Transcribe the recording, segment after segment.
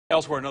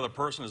Elsewhere, another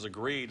person has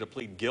agreed to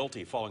plead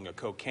guilty following a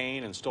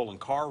cocaine and stolen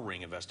car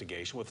ring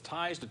investigation with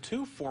ties to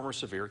two former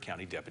Sevier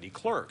County deputy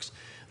clerks.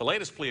 The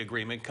latest plea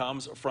agreement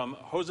comes from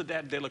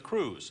Josedad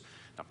Delacruz.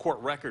 Now, court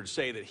records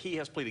say that he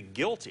has pleaded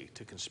guilty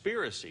to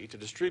conspiracy to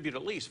distribute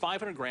at least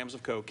 500 grams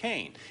of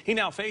cocaine. He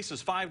now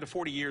faces 5 to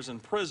 40 years in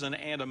prison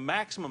and a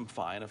maximum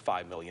fine of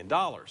 $5 million.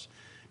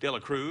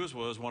 Delacruz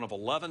was one of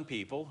 11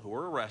 people who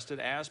were arrested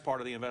as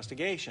part of the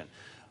investigation.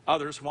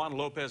 Others, Juan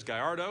Lopez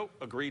Gallardo,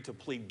 agreed to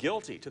plead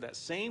guilty to that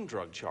same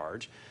drug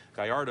charge.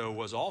 Gallardo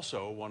was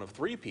also one of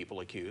 3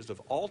 people accused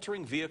of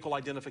altering vehicle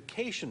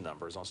identification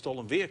numbers on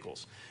stolen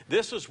vehicles.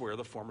 This is where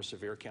the former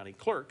Sevier County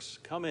clerks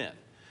come in.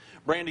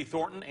 Brandy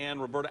Thornton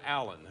and Roberta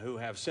Allen, who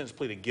have since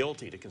pleaded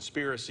guilty to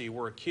conspiracy,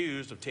 were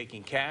accused of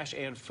taking cash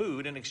and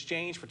food in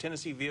exchange for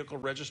Tennessee vehicle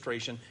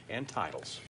registration and titles.